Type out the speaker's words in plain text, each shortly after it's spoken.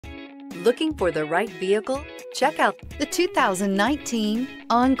Looking for the right vehicle? Check out the 2019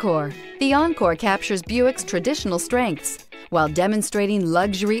 Encore. The Encore captures Buick's traditional strengths while demonstrating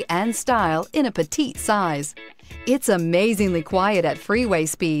luxury and style in a petite size. It's amazingly quiet at freeway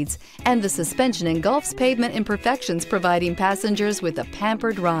speeds, and the suspension engulfs pavement imperfections, providing passengers with a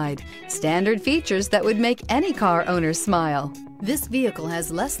pampered ride. Standard features that would make any car owner smile. This vehicle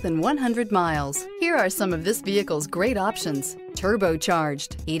has less than 100 miles. Here are some of this vehicle's great options: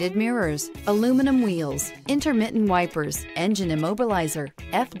 turbocharged, heated mirrors, aluminum wheels, intermittent wipers, engine immobilizer,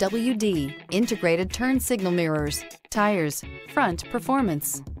 FWD, integrated turn signal mirrors, tires, front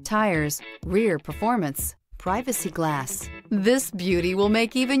performance, tires, rear performance, privacy glass. This beauty will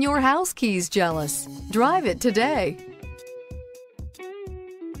make even your house keys jealous. Drive it today.